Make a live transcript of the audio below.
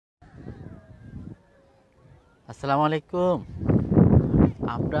আসসালামু আলাইকুম।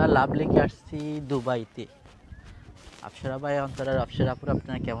 আমরা লাভ লেকে আসছি দুবাইতে। আপসারা ভাই, অন্তরার আপসারাপুর,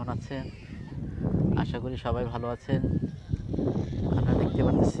 আপনারা কেমন আছেন? আশা করি সবাই ভালো আছেন। আপনারা দেখতে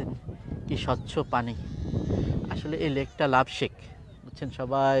পাচ্ছেন কি স্বচ্ছ পানি। আসলে এই লেকটা লাভ শেক, বুঝছেন?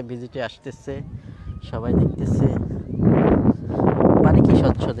 সবাই ভিজিটে আসতেছে, সবাই দেখতেছে পানি কি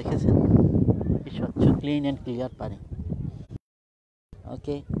স্বচ্ছ, দেখেছেন? কি স্বচ্ছ, ক্লিন অ্যান্ড ক্লিয়ার পানি।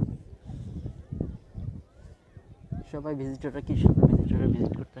 ওকে, সবাই ভিজিটররা কি সুন্দর ভিজিটররা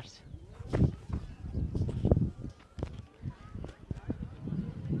ভিজিট করতে আসছে।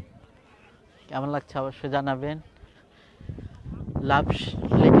 কেমন লাগছে অবশ্যই জানাবেন। লাভ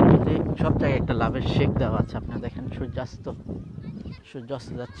লেকের মধ্যে সব জায়গায় একটা লাভের শেক দেওয়া আছে। আপনারা দেখেন সূর্যাস্ত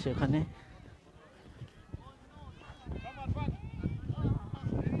যাচ্ছে ওখানে।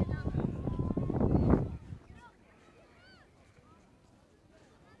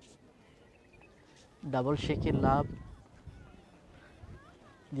 ডাবল শেকের লাভ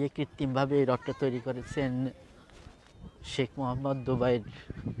দিয়ে কৃত্রিমভাবে এই রডটা তৈরি করেছেন শেখ মোহাম্মদ, দুবাইয়ের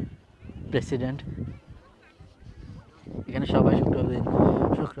প্রেসিডেন্ট। এখানে সবাই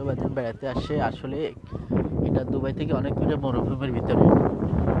শুক্রবার দিন বেড়াতে আসে। আসলে এটা দুবাই থেকে অনেক দূরে,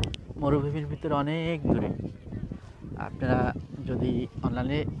 মরুভূমির ভিতরে অনেক দূরে। আপনারা যদি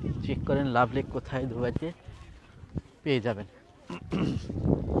অনলাইনে চেক করেন লাভ লেক কোথায় দুবাইতে, পেয়ে যাবেন।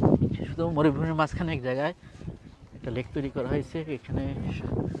 শুধু মরুভূমির মাঝখানে এক জায়গায় একটা লেক তৈরি করা হয়েছে। এখানে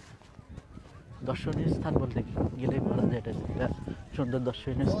দর্শনীয় স্থান বলতে গেলে বলা যায় এটা একটা সুন্দর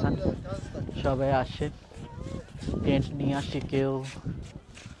দর্শনীয় স্থান। সবাই আসে, টেন্ট নিয়ে আসে, কেউ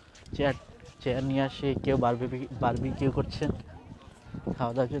চেয়ার নিয়ে আসে, কেউ বারবিকিউ করছেন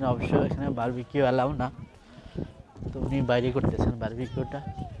খাওয়া দাওয়ার জন্য। অবশ্য এখানে বারবিকিউ অ্যালাউ না, তো উনি বাইরে করতেছেন বারবিকিউটা।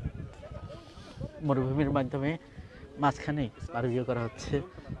 মরুভূমির মাঝখানে বারবিকিউ করা হচ্ছে।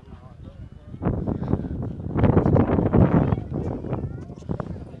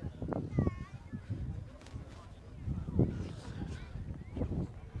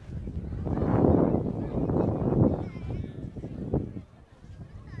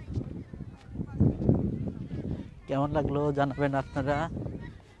 কেমন লাগলো জানাবেন আপনারা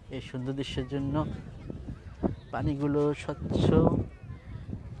এই সুন্দর দৃশ্যের জন্য। পানিগুলো স্বচ্ছ,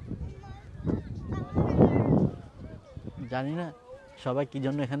 জানি না সবাই কি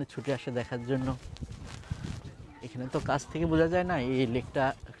জন্য এখানে ছুটে আসে দেখার জন্য। এখানে তো কাছ থেকে বোঝা যায় না এই লেকটা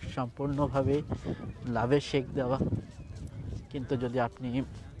সম্পূর্ণভাবে লাভের শেক দেওয়া, কিন্তু যদি আপনি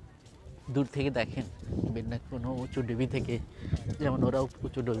দূর থেকে দেখেন, কোনো উঁচু ডিবি থেকে, যেমন ওরাও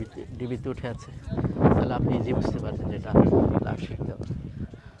উঁচু ডিবিতে উঠে আছে, তাহলে আপনি নিজে বুঝতে পারবেন যে এটা লাভ শেক দেওয়া।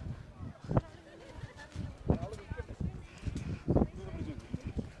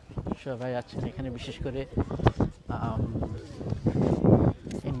 সবাই আছেন এখানে, বিশেষ করে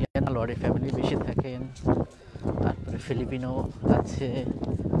ইন্ডিয়ান লরি ফ্যামিলি বেশি থাকেন, তারপরে ফিলিপিনো আছে,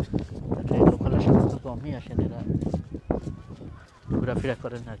 লোকাল আসলে তো কমই আসেন, এরা ঘোরাফেরা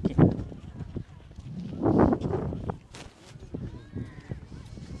করেন আর কি।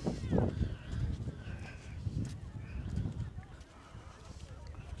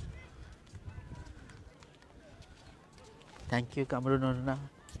 থ্যাংক ইউ কামরুন,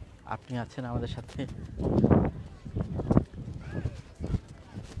 আপনি আছেন আমাদের সাথে।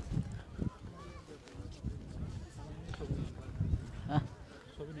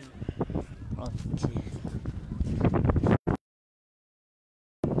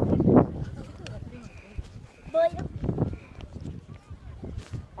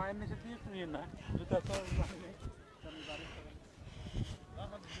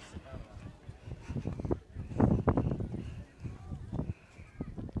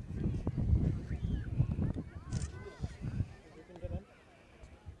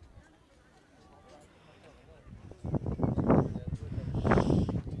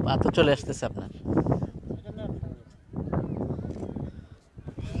 তো চলে আসতেছে আপনার।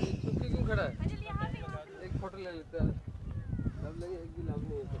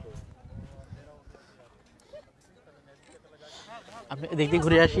 আপনি এদিক দিয়ে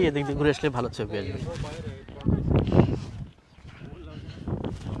ঘুরে আসি, এদিক দিয়ে ঘুরে আসলে ভালো ছবি আসবে।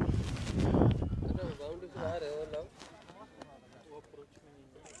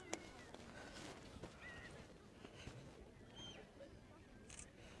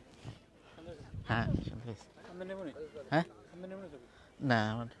 হ্যাঁ হ্যাঁ, না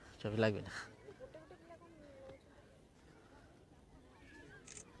আমার ছবি লাগবে না।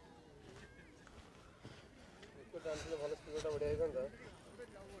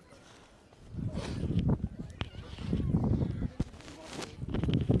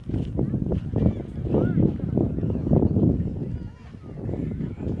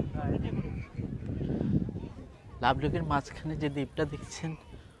 লাভ লেকের মাঝখানে যে দ্বীপটা দেখছেন,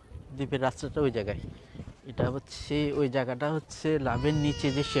 দ্বীপের রাস্তাটা ওই জায়গায়। এটা হচ্ছে ওই জায়গাটা হচ্ছে লাভের নিচে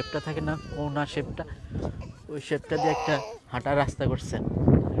যে শেপটা থাকে না, কোনা শেপটা, ওই শেপটা দিয়ে একটা হাঁটার রাস্তা করছেন।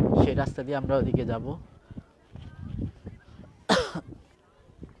 সেই রাস্তা দিয়ে আমরা ওদিকে যাব।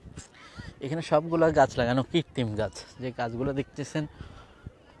 এখানে সবগুলো গাছ লাগানো কৃত্রিম গাছ। যে গাছগুলো দেখতেছেন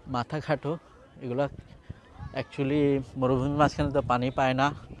মাথা খাটো, এগুলো অ্যাকচুয়ালি মরুভূমির মাঝখানে তো পানি পায় না,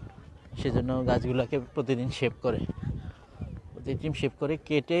 সেজন্য গাছগুলোকে প্রতিদিন শেপ করে, প্রতিদিন শেপ করে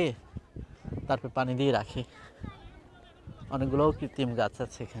কেটে তারপর পানি দিয়ে রাখে। অনেকগুলো কৃত্রিম গাছ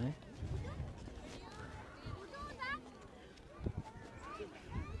আছে এখানে।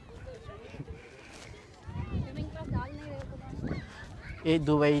 এই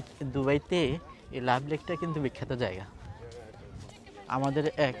দুবাইতে এই লাভ লেকটা কিন্তু বিখ্যাত জায়গা। আমাদের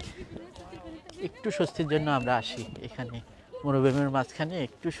একটু স্বস্তির জন্য আমরা আসি এখানে, মরুভূমির মাঝখানে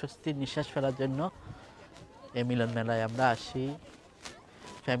একটু স্বস্তির নিঃশ্বাস ফেলার জন্য এই মিলন মেলায় আমরা আসি,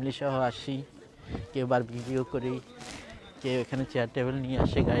 ফ্যামিলি সহ আসি। কেউ বারবিকিউ করি, কেউ এখানে চেয়ার টেবিল নিয়ে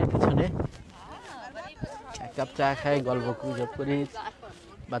আসে গাড়ির পিছনে, এক কাপ চা খাই, গল্প গুজব করি,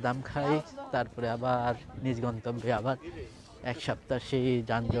 বাদাম খাই, তারপরে আবার নিজ গন্তব্যে আবার এক সপ্তাহ সেই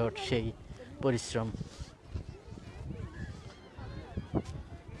যানজট, সেই পরিশ্রম।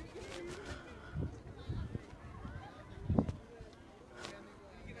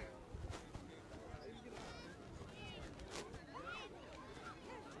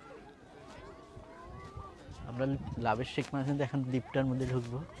 আমরা লাভের শেখ মাঝে এখন দ্বীপটার মধ্যে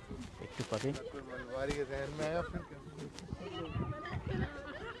ঢুকবো একটু পরে।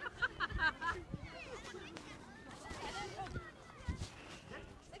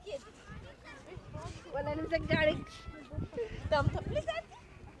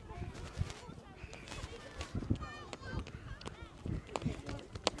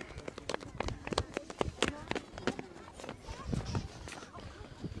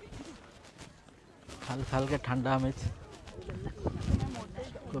 হালকা হালকা ঠান্ডা আমেজ,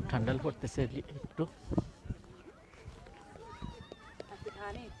 খুব ঠান্ডা পড়তেছে একটু।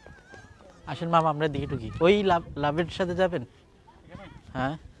 আসেন মামা, আমরা দিকে ঢুকি। ওই লাভের সাথে যাবেন?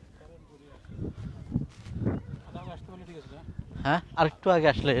 হ্যাঁ হ্যাঁ, আর একটু আগে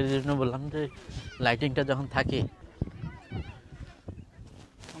আসলে, এর জন্য বললাম যে লাইটিংটা যখন থাকে।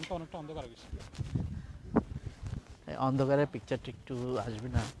 অন্ধকারে পিকচারটা একটু আসবে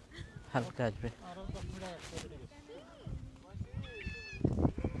না, হালকা আসবে।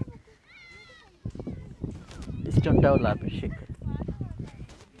 স্টোনটাও লাভের শেখ।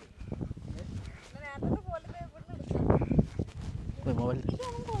 ওই মোবাইল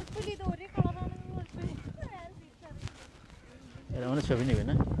এরা মানে ছবি নেবে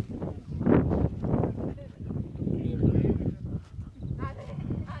না?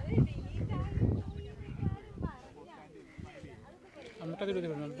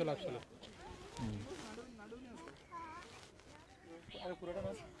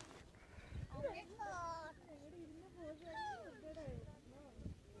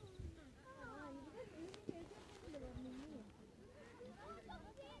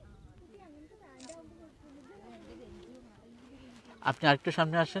 আপনি আরেকটু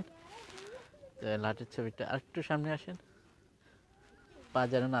সামনে আসেন, লাটের ছবিটা আরেকটু সামনে আসেন, পা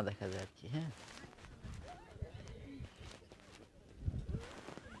যেন না দেখা যায় আর কি। হ্যাঁ,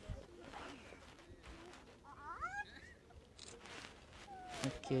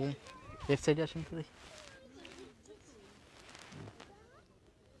 ওকে, লেফট সাইডে আসেন তো দেখি।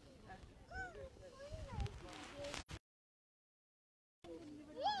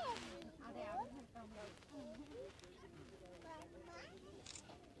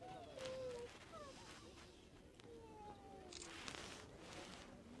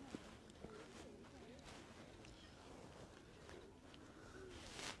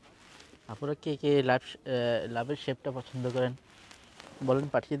 আপনারা কে কে লাভের শেপটা পছন্দ করেন বলেন,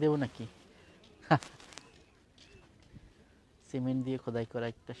 পাঠিয়ে দেবো নাকি? সিমেন্ট দিয়ে খোদাই করা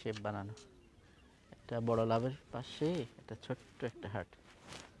একটা শেপ বানানো, একটা বড় লাভের পাশে একটা ছোট্ট একটা হার্ট।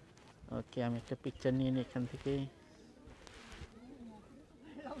 ওকে, আমি একটা পিকচার নিয়ে নিই এখান থেকে।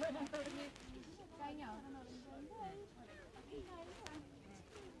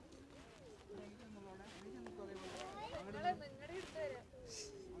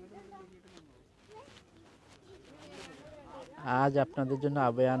 আজ আপনাদের জন্য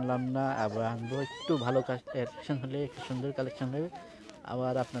আবার আনলাম না, আবার আনবো। একটু ভালো কালেকশন হলে, একটু সুন্দর কালেকশন হলে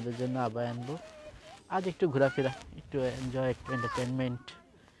আবার আপনাদের জন্য আবার আনবো। আজ একটু ঘোরাফেরা, একটু এনজয়, একটু এন্টারটেনমেন্ট।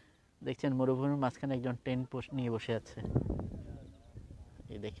 দেখছেন মরুভূমির মাঝখানে একজন টেন্ট পোস্ট নিয়ে বসে আছে,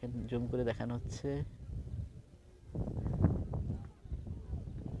 এই দেখেন জুম করে দেখানো হচ্ছে।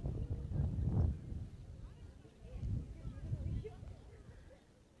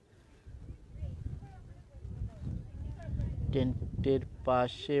 টেন্টের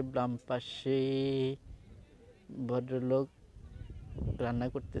পাশে বাম পাশে ভদ্রলোক রান্না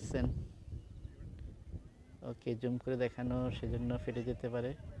করতেছেন। ওকে, জুম করে দেখানো সেজন্য ফেটে যেতে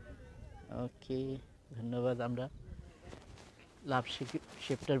পারে। ওকে, ধন্যবাদ। আমরা লাভ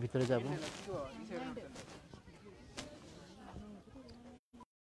শেপটার ভিতরে যাব।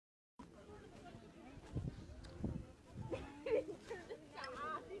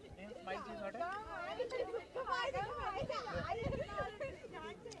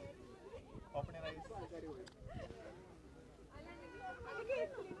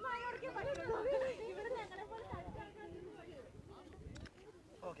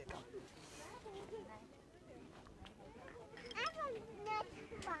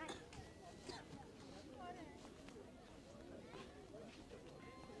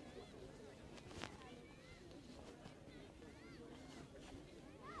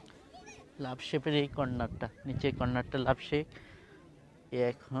 লাভ শেপের এই কর্নারটা, নিচে কর্নারটা লাভ শেপ।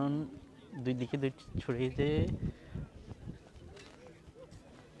 এখন দুই দিকে দুইটি ছড়িয়ে দিয়ে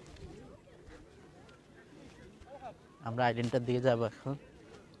আমরা আইল্যান্ডটার দিকে যাব। এখন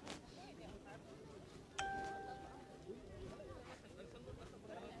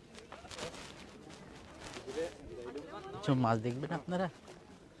মাছ দেখবেন আপনারা,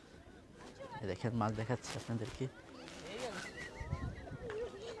 দেখেন মাছ দেখাচ্ছি আপনাদেরকে।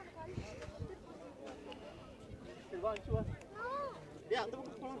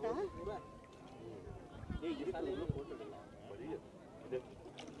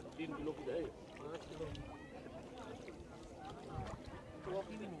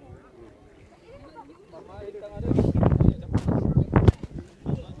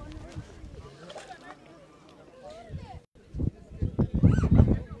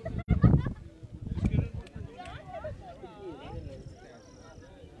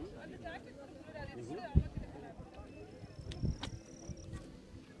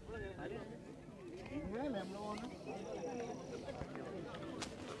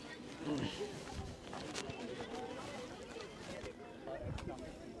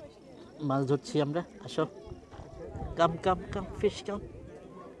 মাছ ধরছি আমরা, আসো। কাম কাম কাম, fish come.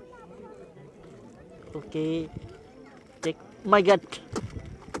 Okay, take my god,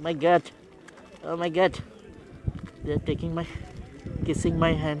 my god, oh my god, they're taking my, kissing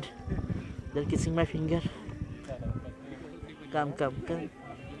my hand, they're kissing my finger. Come come come,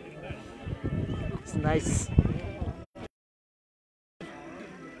 it's nice.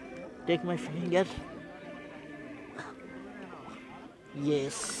 Take my finger.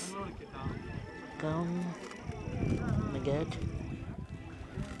 Yes, come. Oh my god.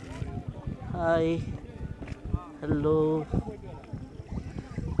 Hi, hello.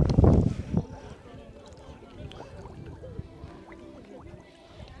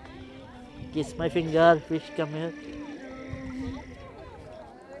 Kiss my finger, fish, come here.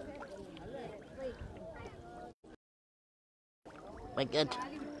 My god.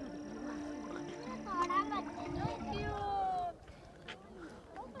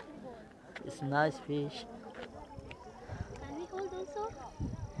 It's nice fish. Can we hold also?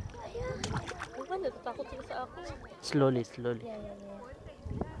 Bukan takut sila sa ako. Slowly, slowly.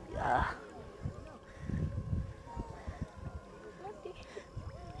 Yeah.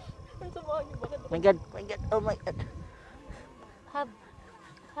 My god, my god, oh my god. Have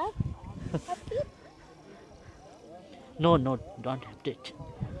it? No, no, don't have it.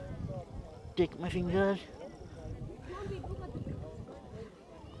 Take my finger.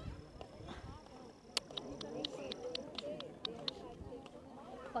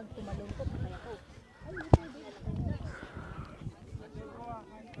 Pag tumalungkot, kaya ko.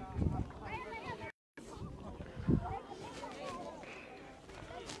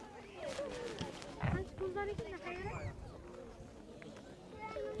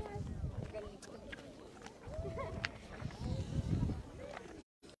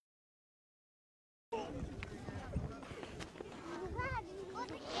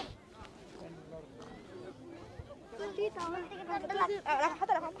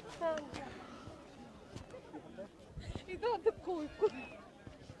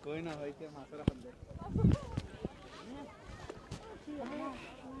 कोई ना भाई के मासरा बंदे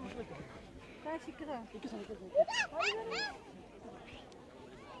काय शिकरा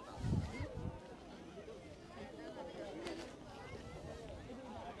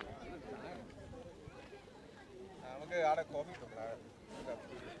നമുക്ക് ആടെ coffee കിട്ടും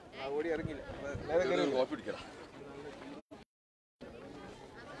ആ ഓടി ഇറങ്ങില്ല നേരെ കയറി കോഫി കുടിക്കണം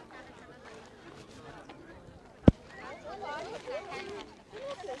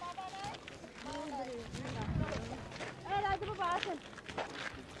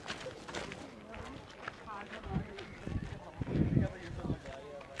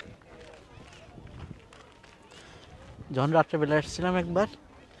যখন রাত্রেবেলা আসছিলাম একবার,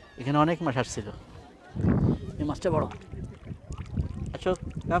 এখানে অনেক মাছ আসছিল। এই মাছটা বড়। আসো,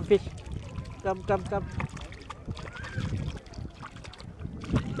 কাম ফিশ, কাম কাম কাম।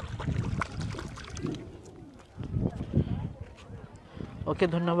 ওকে,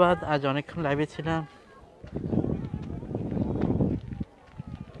 ধন্যবাদ। আজ অনেকক্ষণ লাইভে ছিলাম।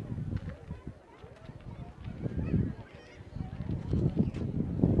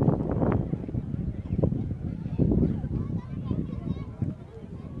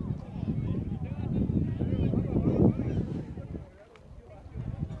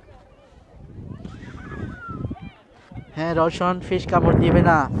 হ্যাঁ রওশন, ফিশ কামড় দিবে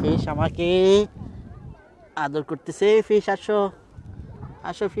না, ফিশ আমাকে আদর করতেছে। ফিশ আসো,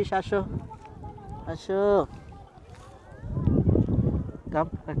 আসো ফিশ আসো, আসো। কাম,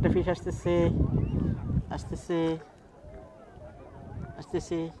 একটা ফিশ আসতেছে, আসতেছে,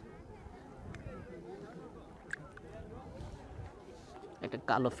 আসতেছে। একটা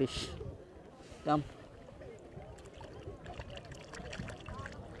কালো ফিশ। কাম।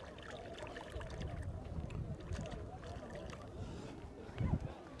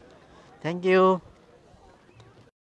 Thank you.